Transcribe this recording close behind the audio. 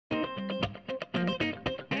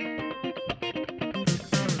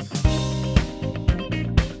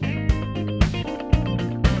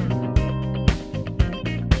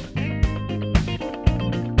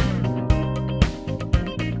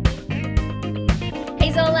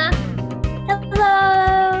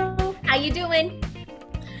doing?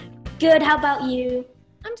 Good, how about you?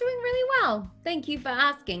 I'm doing really well. Thank you for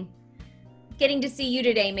asking. Getting to see you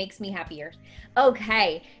today makes me happier.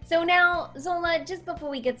 Okay, so now, Zola, just before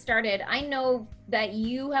we get started, I know that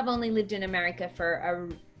you have only lived in America for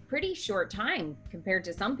a pretty short time compared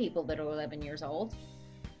to some people that are 11 years old.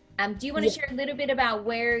 Do you want to share a little bit about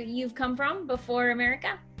where you've come from before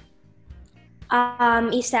America?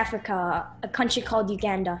 East Africa, a country called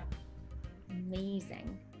Uganda.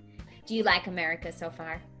 Amazing. Do you like America so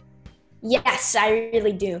far? Yes, I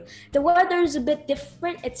really do. The weather's a bit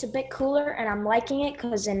different. It's a bit cooler, and I'm liking it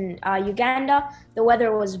because in Uganda, the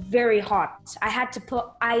weather was very hot. I had to put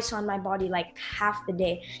ice on my body like half the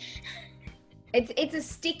day. It's a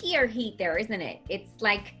stickier heat there, isn't it? It's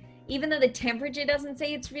like, even though the temperature doesn't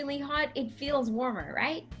say it's really hot, it feels warmer,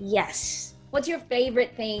 right? Yes. What's your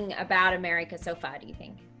favorite thing about America so far, do you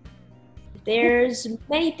think? There's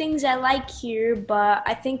many things I like here, but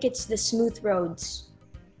I think it's the smooth roads.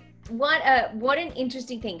 What an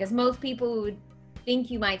interesting thing, because most people would think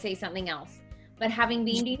you might say something else. But having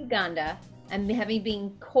been to Uganda and having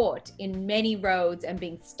been caught in many roads and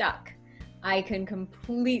being stuck, I can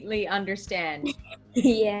completely understand.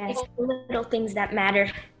 Yeah, it's the little things that matter.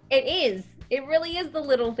 It is. It really is the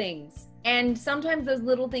little things. And sometimes those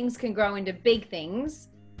little things can grow into big things,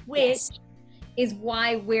 which is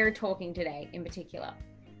why we're talking today in particular.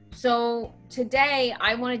 So today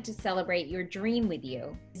I wanted to celebrate your dream with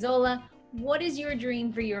you. Zola, what is your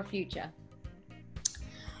dream for your future?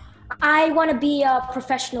 I want to be a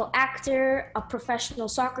professional actor, a professional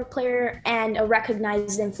soccer player, and a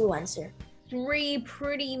recognized influencer. 3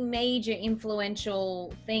 pretty major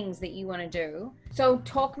influential things that you want to do. So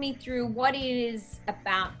talk me through what it is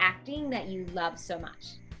about acting that you love so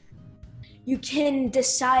much. You can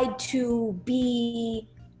decide to be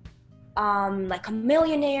like a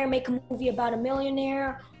millionaire, make a movie about a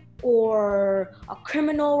millionaire, or a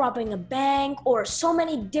criminal robbing a bank, or so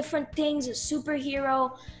many different things, a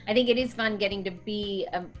superhero. I think it is fun getting to be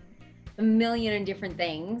a million and different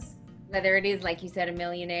things, whether it is, like you said, a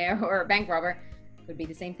millionaire or a bank robber, could be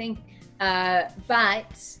the same thing.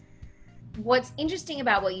 But what's interesting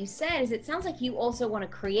about what you said is it sounds like you also want to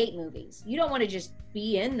create movies. You don't want to just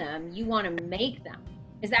be in them, you want to make them.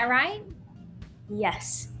 Is that right?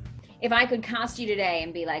 Yes. If I could cast you today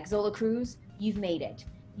and be like, Zola Cruz, you've made it.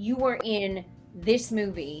 You were in this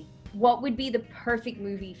movie. What would be the perfect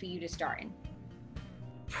movie for you to star in?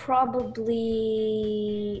 Probably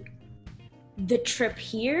The Trip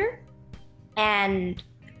Here, and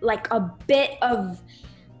like a bit of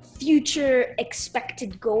future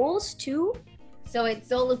expected goals too. So it's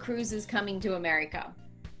Zola Cruz is coming to America.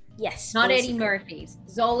 Yes. Not basically. Eddie Murphy's.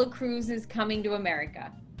 Zola Cruz is coming to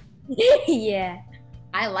America. Yeah.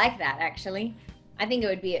 I like that, actually. I think it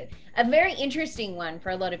would be a very interesting one for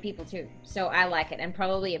a lot of people too. So I like it, and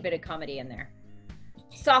probably a bit of comedy in there.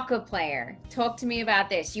 Soccer player. Talk to me about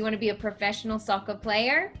this. You want to be a professional soccer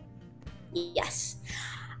player? Yes.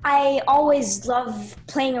 I always love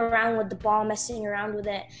playing around with the ball, messing around with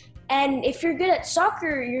it. And if you're good at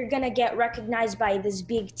soccer, you're going to get recognized by these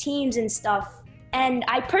big teams and stuff. And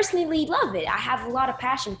I personally love it. I have a lot of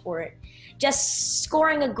passion for it. Just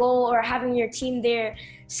scoring a goal or having your team there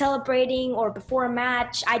celebrating or before a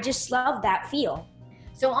match, I just love that feel.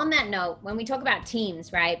 So on that note, when we talk about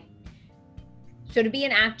teams, right? So to be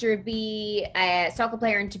an actor, be a soccer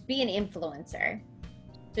player, and to be an influencer,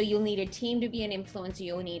 so you'll need a team to be an influencer,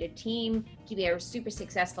 you'll need a team to be a super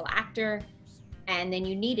successful actor, and then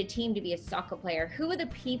you need a team to be a soccer player. Who are the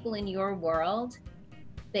people in your world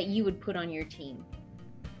that you would put on your team?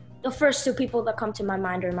 The first 2 people that come to my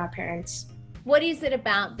mind are my parents. What is it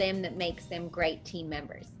about them that makes them great team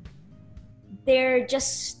members? They're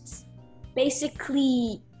just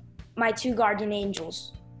basically my 2 guardian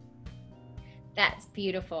angels. That's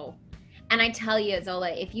beautiful. And I tell you,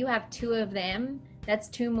 Zola, if you have 2 of them, that's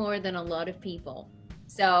 2 more than a lot of people.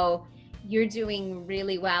 So you're doing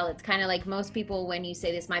really well. It's kind of like most people, when you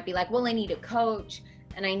say this, might be like, well, I need a coach,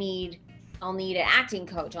 and I'll need an acting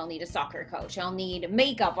coach, I'll need a soccer coach, I'll need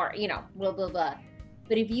makeup, or, blah, blah, blah.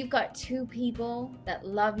 But if you've got 2 people that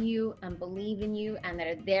love you and believe in you and that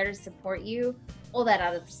are there to support you, all that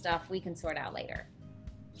other stuff we can sort out later.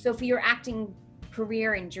 So for your acting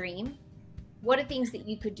career and dream, what are things that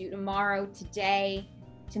you could do tomorrow, today,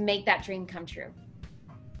 to make that dream come true?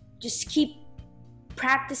 Just keep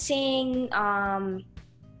practicing.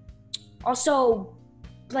 Also,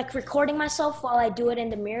 like recording myself while I do it in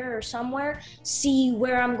the mirror or somewhere, see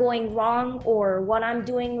where I'm going wrong or what I'm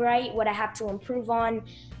doing right, what I have to improve on,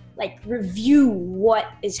 like review what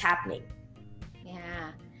is happening.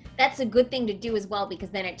 Yeah, that's a good thing to do as well, because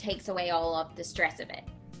then it takes away all of the stress of it.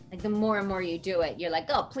 Like the more and more you do it, you're like,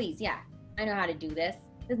 oh, please, yeah, I know how to do this.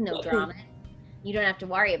 There's no drama. You don't have to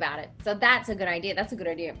worry about it. So that's a good idea. That's a good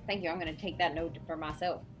idea. Thank you. I'm going to take that note for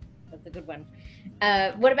myself. That's a good one.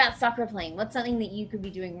 What about soccer playing? What's something that you could be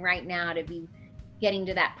doing right now to be getting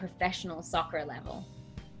to that professional soccer level?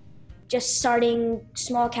 Just starting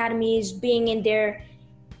small academies, being in there.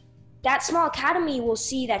 That small academy will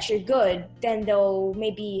see that you're good. Then they'll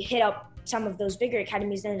maybe hit up some of those bigger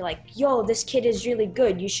academies. Then they're like, yo, this kid is really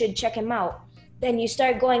good. You should check him out. Then you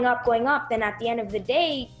start going up. Then at the end of the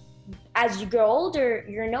day, as you grow older,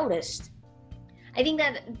 you're noticed. I think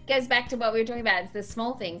that goes back to what we were talking about. It's the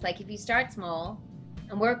small things. Like if you start small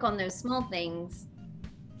and work on those small things,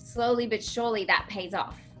 slowly but surely that pays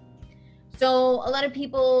off. So a lot of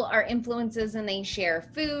people are influencers and they share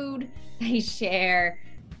food, they share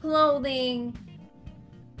clothing.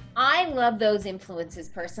 I love those influences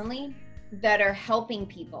personally that are helping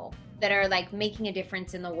people, that are like making a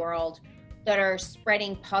difference in the world, that are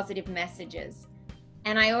spreading positive messages.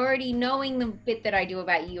 And I already, knowing the bit that I do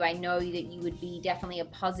about you, I know that you would be definitely a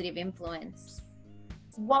positive influence.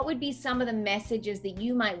 What would be some of the messages that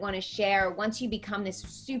you might want to share once you become this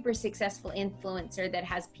super successful influencer that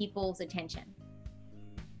has people's attention?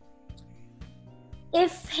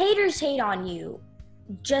 If haters hate on you,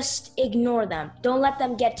 just ignore them. Don't let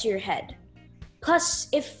them get to your head. Plus,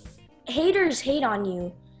 if haters hate on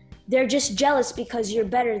you, they're just jealous because you're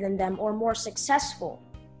better than them or more successful.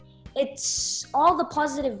 It's all the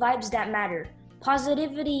positive vibes that matter.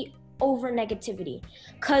 Positivity over negativity.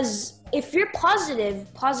 Because if you're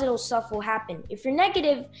positive, positive stuff will happen. If you're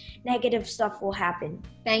negative, negative stuff will happen.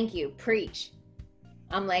 Thank you. Preach.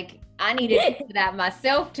 I'm like, I needed to do that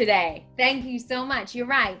myself today. Thank you so much. You're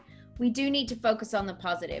right. We do need to focus on the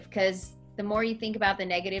positive, because the more you think about the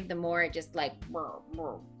negative, the more it just like,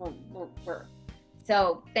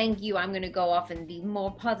 so thank you. I'm going to go off and be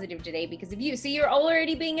more positive today because of you. So you're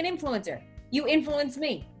already being an influencer. You influence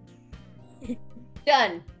me.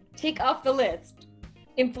 Done. Tick off the list.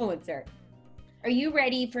 Influencer. Are you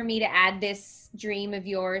ready for me to add this dream of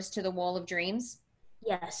yours to the wall of dreams?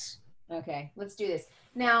 Yes. Okay, let's do this.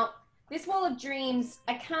 Now, this wall of dreams,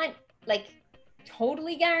 I can't like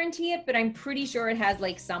totally guarantee it, but I'm pretty sure it has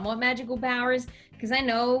like somewhat magical powers, because I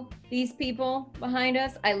know these people behind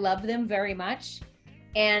us. I love them very much,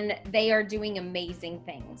 and they are doing amazing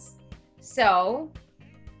things. So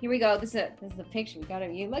here we go. This is a picture we got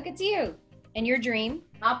of you. Look, it's you and your dream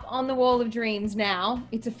up on the wall of dreams now.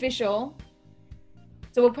 It's official.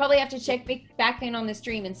 So we'll probably have to check back in on this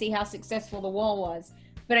dream and see how successful the wall was.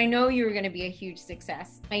 But I know you're going to be a huge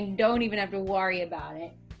success. I don't even have to worry about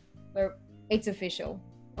it. But it's official.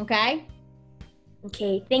 Okay?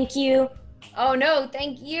 Okay, thank you. Oh, no,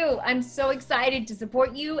 thank you. I'm so excited to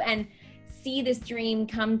support you and see this dream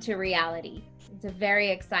come to reality. It's a very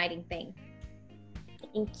exciting thing.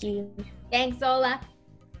 Thank you. Thanks, Zola.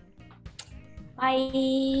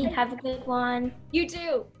 Bye. Have a good one. You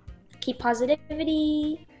too. Keep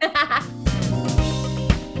positivity.